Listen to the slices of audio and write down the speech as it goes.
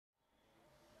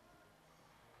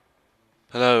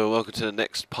Hello, and welcome to the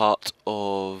next part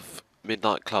of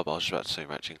Midnight Club. I was just about to say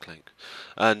Ratchet and Clank.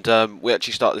 And we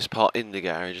actually start this part in the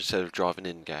garage instead of driving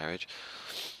in the garage.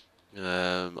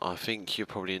 I think you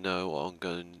probably know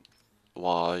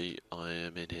why I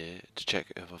am in here, to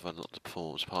check if I've unlocked the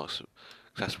performance parts.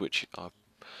 That's what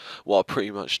I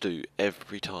pretty much do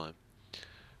every time.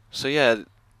 So yeah,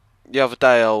 the other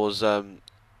day I was,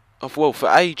 well, for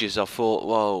ages I thought,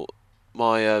 well,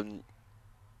 my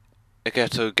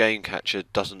Elgato Game Catcher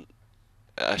doesn't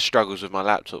struggles with my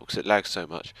laptop because it lags so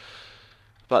much.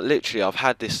 But literally, I've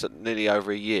had this nearly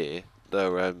over a year.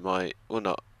 Not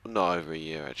over a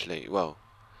year actually. Well,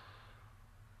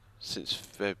 since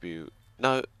February.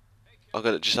 No, I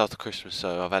got it just after Christmas,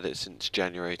 so I've had it since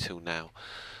January till now.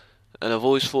 And I've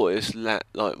always thought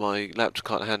like my laptop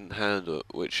can't handle it,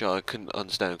 which I couldn't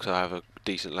understand because I have a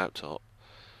decent laptop.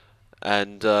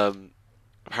 And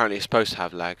apparently, it's supposed to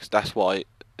have lags. That's why.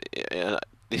 Uh,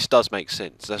 this does make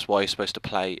sense. That's why you're supposed to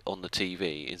play on the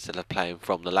TV instead of playing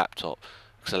from the laptop,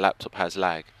 because the laptop has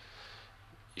lag.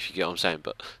 If you get what I'm saying.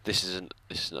 But this isn't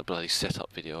a bloody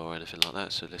setup video or anything like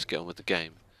that. So let's get on with the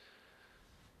game.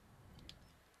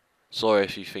 Sorry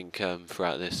if you think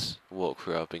throughout this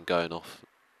walkthrough I've been going off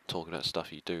talking about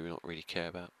stuff you do not really care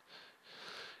about.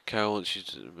 Carol wants you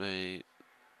to be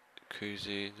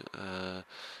cruising.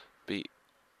 Beat.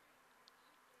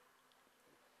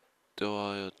 Do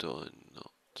I or do I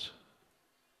not?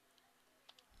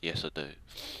 Yes, I do.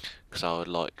 Because I would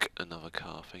like another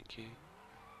car, thank you.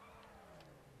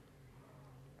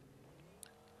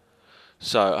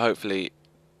 So hopefully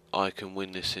I can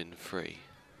win this in free.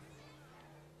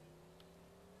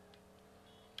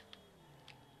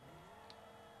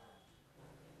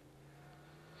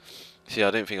 See,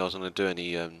 I didn't think I was going to do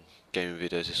any gaming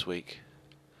videos this week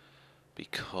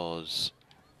because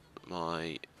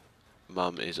my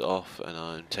mum is off and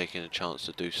I'm taking a chance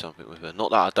to do something with her.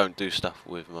 Not that I don't do stuff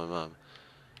with my mum,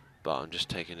 but I'm just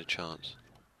taking a chance.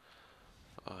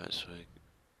 Alright, so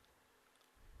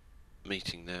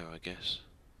meeting there, I guess.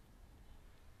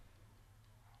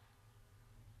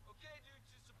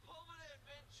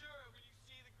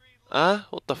 Huh?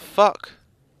 What the fuck?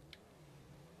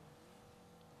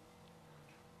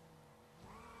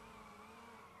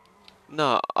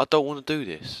 No, I don't want to do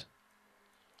this.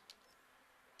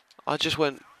 I just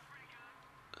went.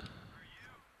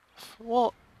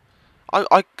 What?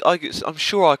 I'm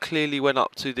sure I clearly went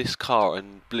up to this car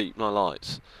and bleeped my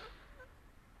lights.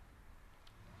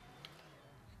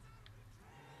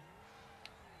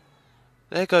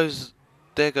 There goes,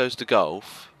 there goes the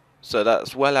Golf. So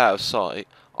that's well out of sight.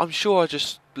 I'm sure I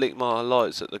just blinked my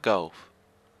lights at the Golf.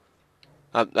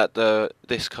 At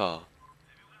this car.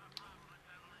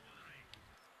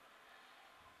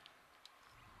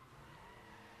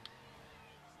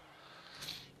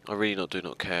 I really do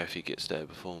not care if he gets there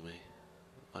before me.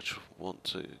 I just want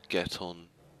to get on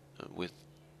with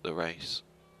the race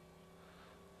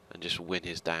and just win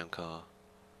his damn car.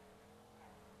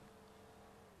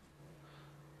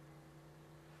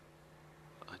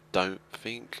 I don't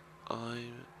think I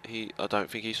don't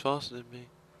think he's faster than me.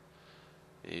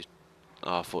 He's.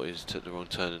 Oh, I thought he took the wrong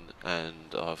turn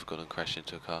and I've gone and crashed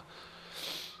into a car,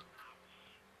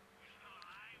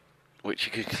 which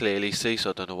you could clearly see.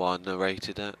 So I don't know why I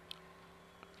narrated that.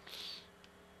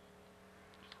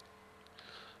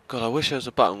 God, I wish there was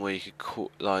a button where you could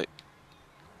like.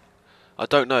 I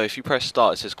don't know, if you press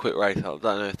start it says quit race. I don't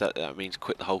know if that means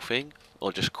quit the whole thing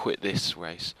or just quit this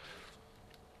race.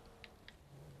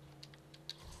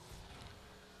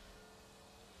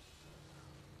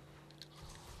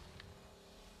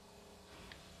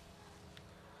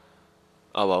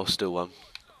 Oh well, still won.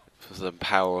 For the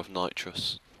power of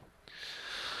nitrous.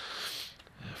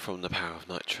 From the power of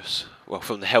nitrous. Well,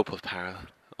 from the help of power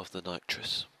of the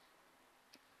nitrous.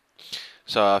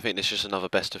 So I think this is just another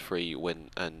best of 3 win,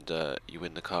 and you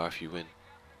win the car if you win.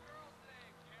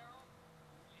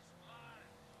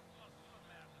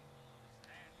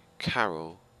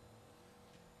 Carol.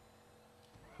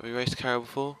 Have we raced Carol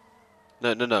before?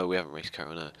 No, we haven't raced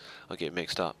Carol, no. I get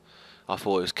mixed up. I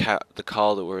thought it was the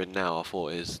car that we're in now. I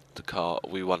thought it is the car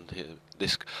we won here.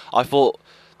 I thought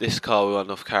this car we won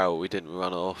off Carol. We didn't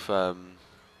run it off.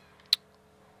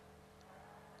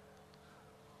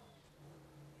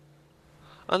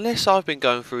 Unless I've been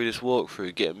going through this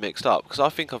walkthrough getting mixed up, because I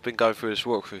think I've been going through this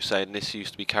walkthrough saying this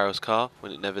used to be Carol's car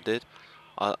when it never did.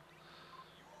 I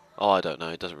I don't know.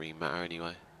 It doesn't really matter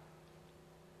anyway.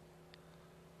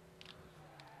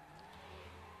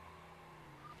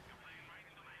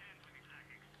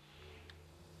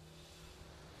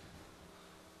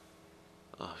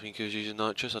 I think he was using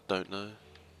nitrous. I don't know.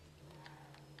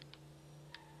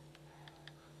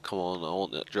 Come on, I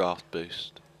want that draft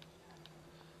boost.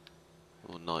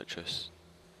 Or nitrous.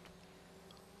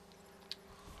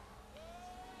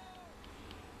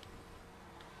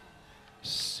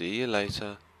 See you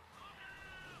later.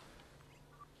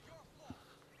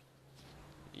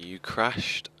 You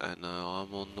crashed, and now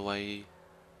I'm on the way.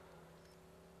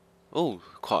 Oh,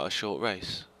 quite a short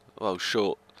race. Well,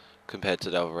 short compared to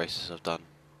the other races I've done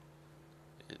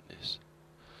in this.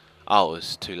 Oh,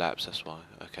 it's 2 laps, that's why.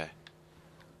 Okay.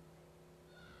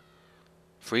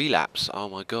 3 laps? Oh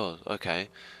my god, okay.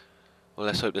 Well,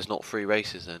 let's hope there's not 3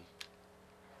 races then.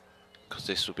 Because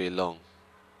this will be long.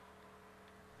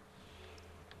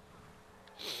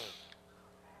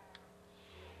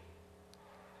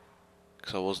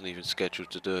 Because I wasn't even scheduled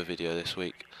to do a video this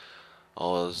week. I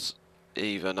was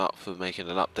even up for making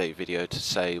an update video to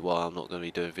say why I'm not going to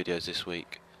be doing videos this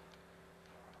week.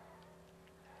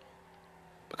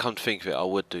 But come to think of it, I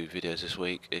would do videos this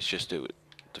week. It's just the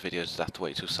videos have to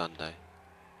wait till Sunday.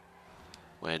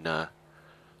 When my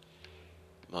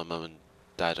mum and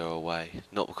dad are away.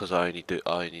 Not because I only do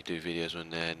videos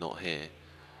when they're not here.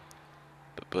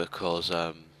 But because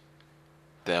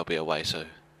they'll be away, so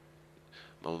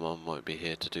my mum won't be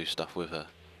here to do stuff with her.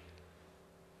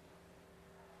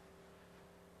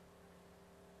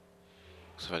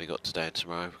 So I've only got today and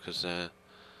tomorrow because I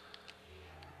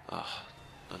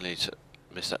need to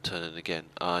miss that turn in again.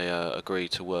 I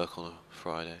agreed to work on a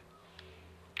Friday.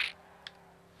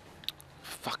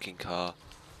 Fucking car.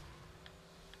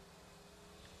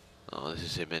 Oh, this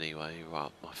is him anyway, right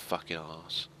up my fucking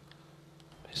arse.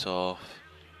 Piss off.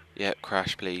 Yep,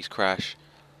 crash please, crash.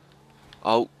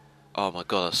 Oh my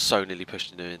god, I so nearly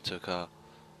pushed him into a car.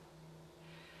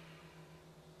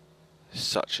 It's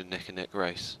such a neck and neck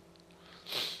race.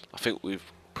 I think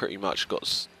we've pretty much got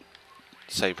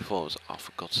the same performance. Oh,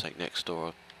 for God's sake, next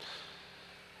door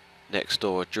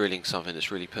are drilling something that's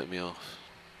really putting me off.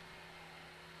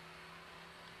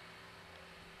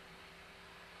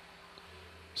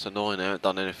 It's annoying, I haven't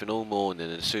done anything all morning,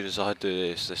 and as soon as I do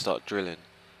this, they start drilling.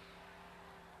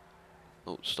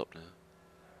 Oh, stop now.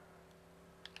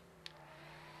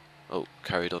 Oh,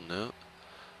 carried on now.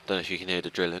 Don't know if you can hear the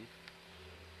drilling.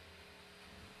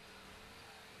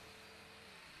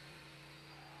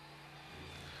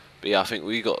 But yeah, I think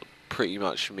we got pretty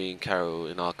much, me and Carol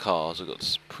in our cars, we've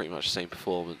got pretty much the same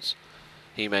performance.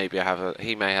 He may have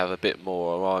a bit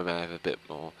more, or I may have a bit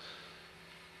more.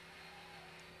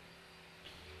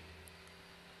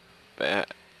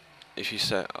 But if you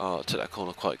say, oh, I took that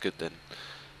corner quite good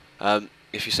then.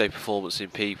 If you say performance in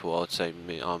people, I'd say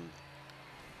I'm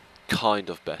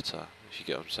kind of better, if you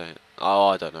get what I'm saying. Oh,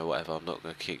 I don't know, whatever, I'm not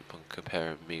going to keep on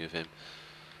comparing me with him.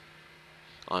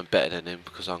 I'm better than him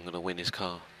because I'm going to win his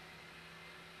car.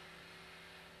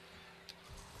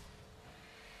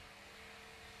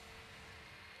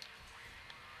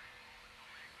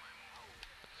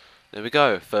 There we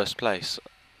go, first place.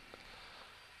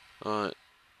 Alright,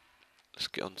 let's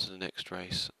get on to the next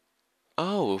race.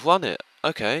 Oh, we've won it.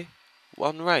 Okay,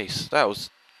 1 race. That was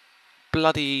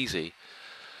bloody easy.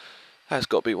 That's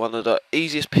got to be one of the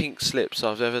easiest pink slips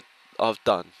I've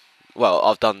done. Well,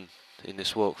 I've done in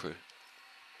this walkthrough.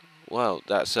 Well,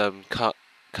 that's cut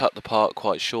the part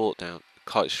quite short then.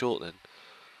 So this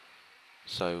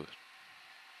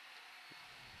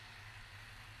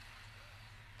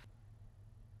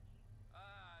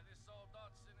old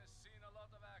Dotson has seen a lot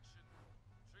of action.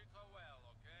 Treat her well,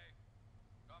 okay?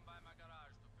 Come by my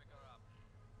garage to pick her up.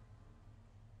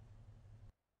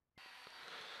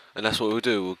 and that's what we'll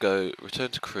do. We'll go return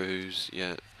to cruise,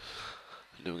 yeah.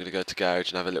 And then we're gonna go to garage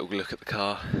and have a little look at the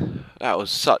car. That was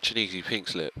such an easy pink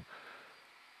slip.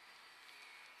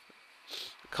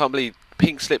 Can't believe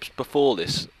pink slips before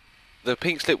this. The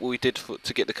pink slip we did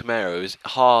to get the Camaro is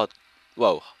hard.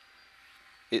 Well,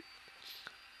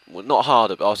 not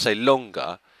harder, but I'll say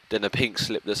longer than the pink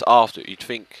slip that's after it. You'd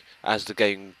think as the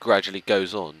game gradually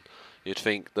goes on, you'd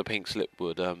think the pink slip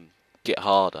would get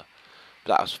harder.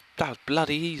 But that was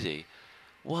bloody easy.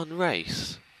 1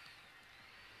 race.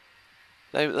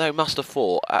 They must have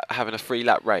thought having a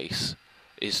 3-lap race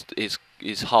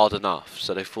is hard enough,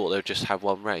 so they thought they'd just have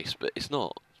 1 race, but it's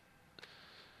not.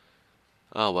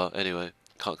 Oh well, anyway,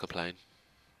 can't complain.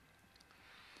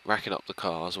 Racking up the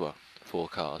cars, well, 4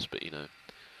 cars, but you know.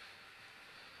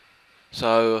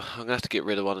 So I'm gonna have to get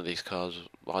rid of one of these cars.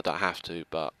 Well, I don't have to,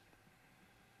 but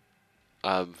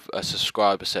a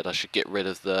subscriber said I should get rid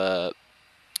of the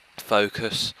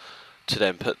Focus to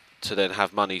then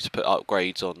have money to put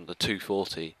upgrades on the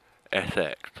 240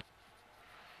 SX,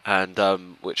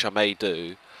 and which I may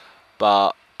do,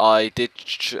 but I did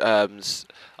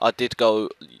go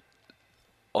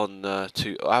on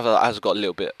to. As I've got a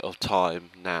little bit of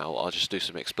time now, I'll just do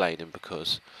some explaining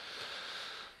because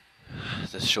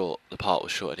the part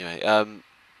was short anyway.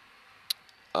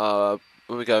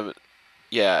 When we go,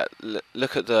 yeah,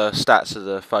 look at the stats of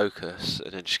the focus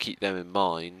and then just keep them in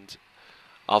mind.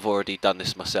 I've already done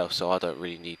this myself, so I don't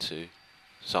really need to.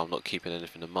 So I'm not keeping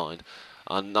anything in mind.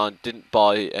 And I didn't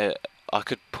buy. I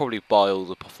could probably buy all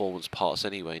the performance parts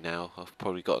anyway now. I've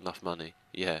probably got enough money.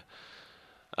 Yeah.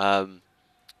 But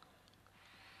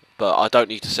I don't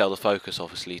need to sell the Focus,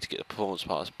 obviously, to get the performance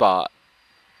parts. But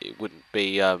it wouldn't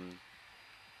be.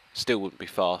 Still wouldn't be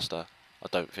faster. I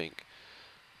don't think.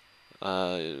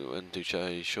 And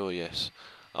Duce, sure, yes.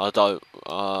 I don't.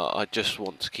 I just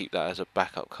want to keep that as a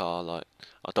backup car. Like,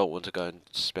 I don't want to go and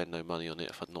spend no money on it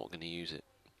if I'm not going to use it.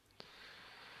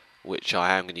 Which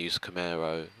I am going to use the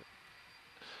Camaro.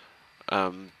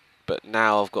 But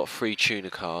now I've got 3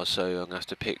 tuner cars, so I'm going to have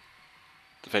to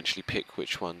eventually pick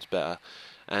which one's better.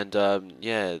 And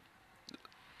yeah,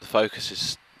 the Focus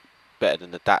is better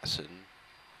than the Datsun.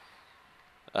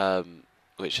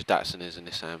 Which the Datsun is a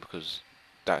Nissan because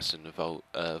Datsun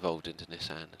evolved into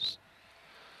Nissans.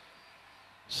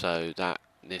 So that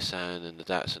Nissan and the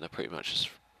Datsun are pretty much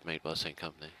just made by the same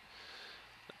company.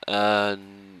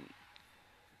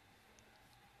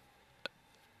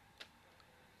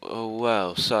 Oh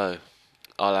well, so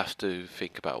I'll have to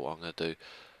think about what I'm going to do.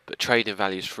 But trading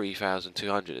value is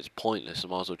 3,200. It's pointless. I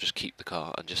might as well just keep the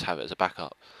car and just have it as a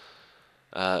backup.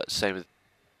 Same with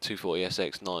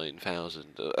 240SX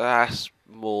 9,000. That's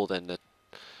more than the.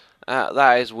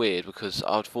 That is weird because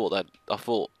I thought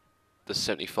the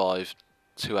 75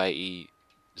 280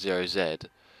 0Z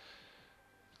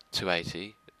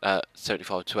 280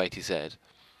 75 280Z.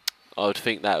 I would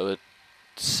think that would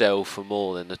sell for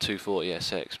more than the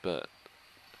 240SX, but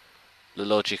the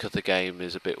logic of the game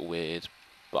is a bit weird,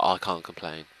 but I can't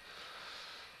complain.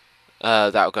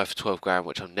 That'll go for 12 grand,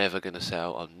 which I'm never going to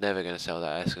sell. I'm never going to sell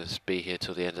that. It's going to be here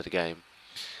till the end of the game.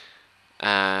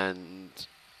 And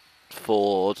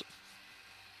Ford,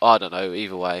 I don't know,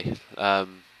 either way.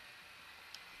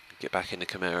 Get back in the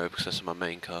Camaro because that's my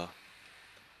main car.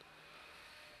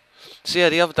 So yeah,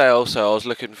 the other day also I was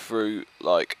looking through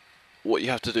like what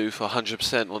you have to do for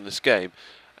 100% on this game.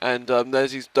 And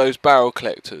there's those barrel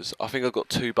collectors. I think I got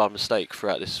 2 by mistake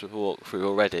throughout this walkthrough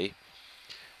already.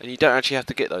 And you don't actually have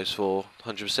to get those for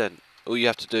 100%. All you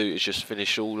have to do is just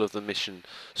finish all of the mission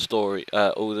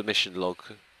all the mission log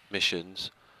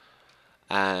missions,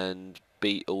 and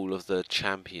beat all of the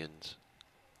champions.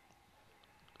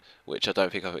 Which I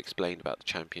don't think I've explained about the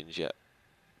champions yet,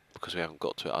 because we haven't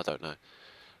got to it. I don't know.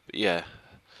 But yeah.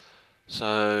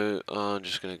 So I'm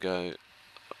just gonna go.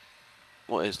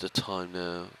 What is the time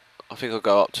now? I think I'll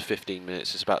go up to 15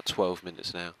 minutes. It's about 12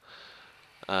 minutes now.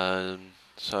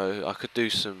 So I could do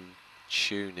some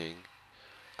tuning,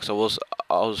 because I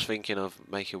was thinking of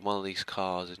making one of these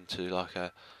cars into like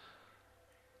a.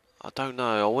 I don't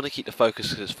know. I want to keep the Focus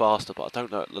because it's faster, but I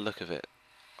don't know the look of it.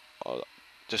 I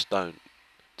just don't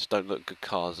look good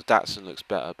cars. The Datsun looks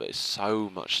better, but it's so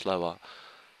much slower,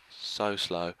 so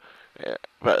slow. Yeah,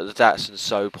 but the Datsun's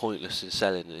so pointless in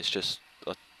selling. It's just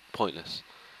pointless.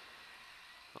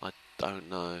 I don't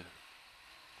know.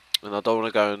 And I don't want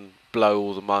to go and blow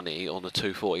all the money on the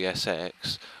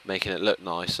 240SX, making it look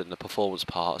nice and the performance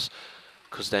parts,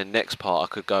 because then next part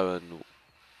I could go and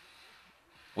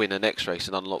win a next race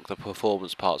and unlock the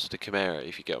performance parts of the Camaro,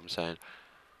 if you get what I'm saying.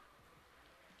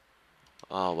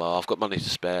 Oh well, I've got money to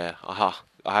spare. Aha,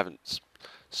 I haven't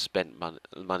spent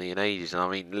money in ages, and I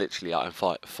mean literally out in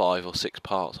 5 or 6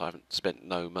 parts I haven't spent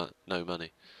no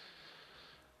money.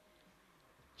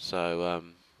 So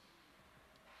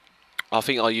I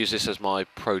think I'll use this as my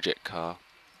project car.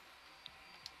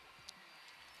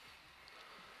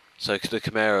 So the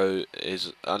Camaro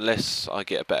is, unless I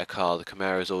get a better car, the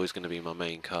Camaro is always going to be my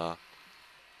main car.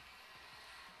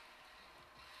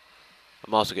 I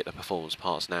might as well get the performance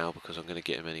parts now because I'm going to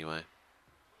get them anyway.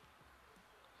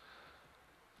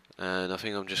 And I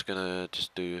think I'm just going to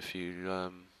do a few.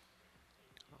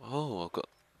 Oh, I've got.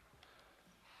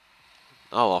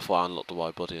 Oh, I thought I unlocked the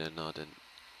wide body then. No, I didn't.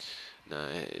 No,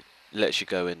 it lets you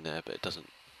go in there, but it doesn't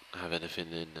have anything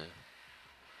in there.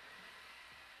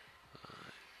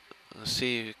 Let's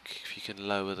see if you can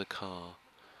lower the car.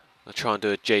 I'll try and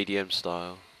do a JDM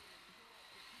style.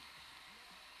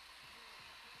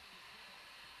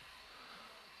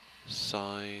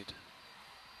 Side.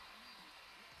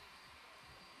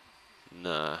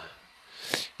 Nah.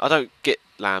 I don't get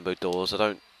Lambo doors.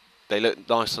 They look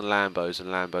nice on Lambos and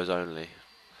Lambos only.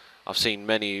 I've seen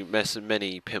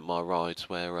many Pimp My Rides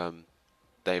where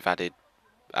they've added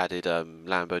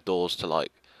Lambo doors to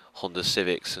like Honda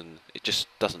Civics, and it just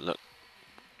doesn't look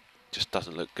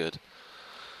good.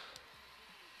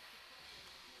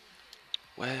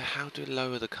 How do we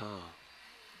lower the car?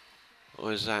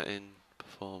 Or is that in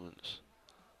performance?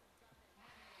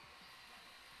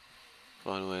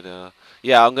 Find a way to.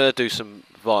 Yeah, I'm gonna do some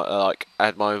like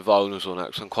add my own vocals on that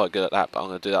because I'm quite good at that. But I'm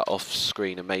gonna do that off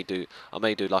screen and I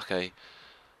may do like a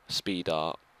speed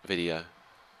art video.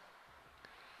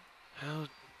 How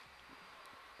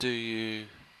do you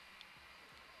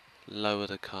lower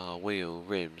the car? Wheel,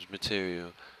 rims,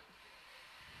 material,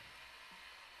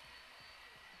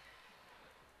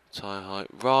 tyre height,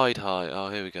 ride height. Oh,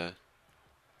 here we go.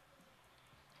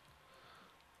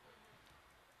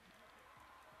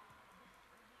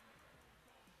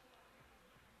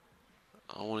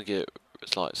 I want to get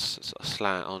it's like a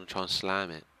slam. I want to try and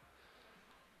slam it.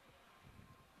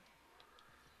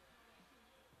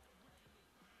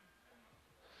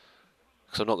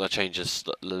 Because I'm not going to change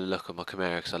the look of my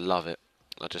Camaro because I love it.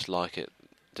 I just like it.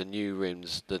 The new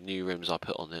rims I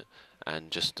put on it, and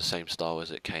just the same style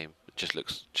as it came. It just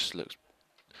looks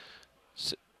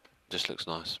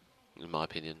nice, in my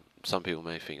opinion. Some people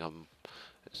may think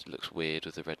it looks weird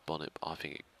with the red bonnet, but I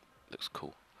think it looks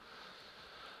cool.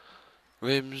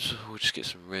 Rims, we'll just get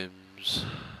some rims.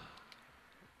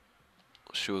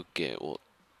 Not sure get what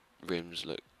rims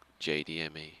look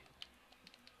JDM-y.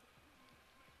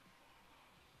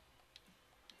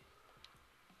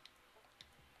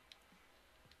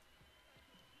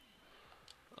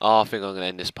 I think I'm going to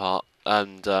end this part,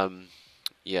 and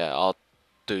yeah, I'll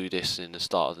do this in the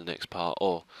start of the next part,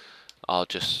 or I'll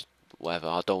just whatever.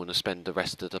 I don't want to spend the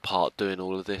rest of the part doing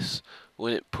all of this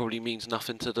when it probably means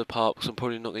nothing to the part because I'm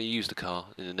probably not going to use the car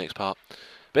in the next part.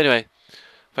 But anyway,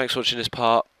 thanks for watching this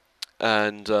part,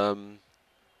 and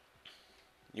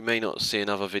you may not see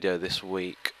another video this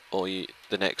week, or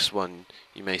the next one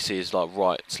you may see is like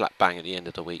right slap bang at the end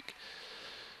of the week.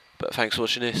 But thanks for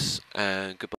watching this,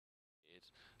 and goodbye.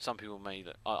 Some people may.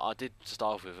 I did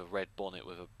start off with a red bonnet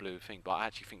with a blue thing, but I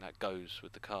actually think that goes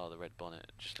with the car. The red bonnet,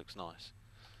 it just looks nice.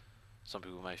 Some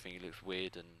people may think it looks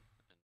weird and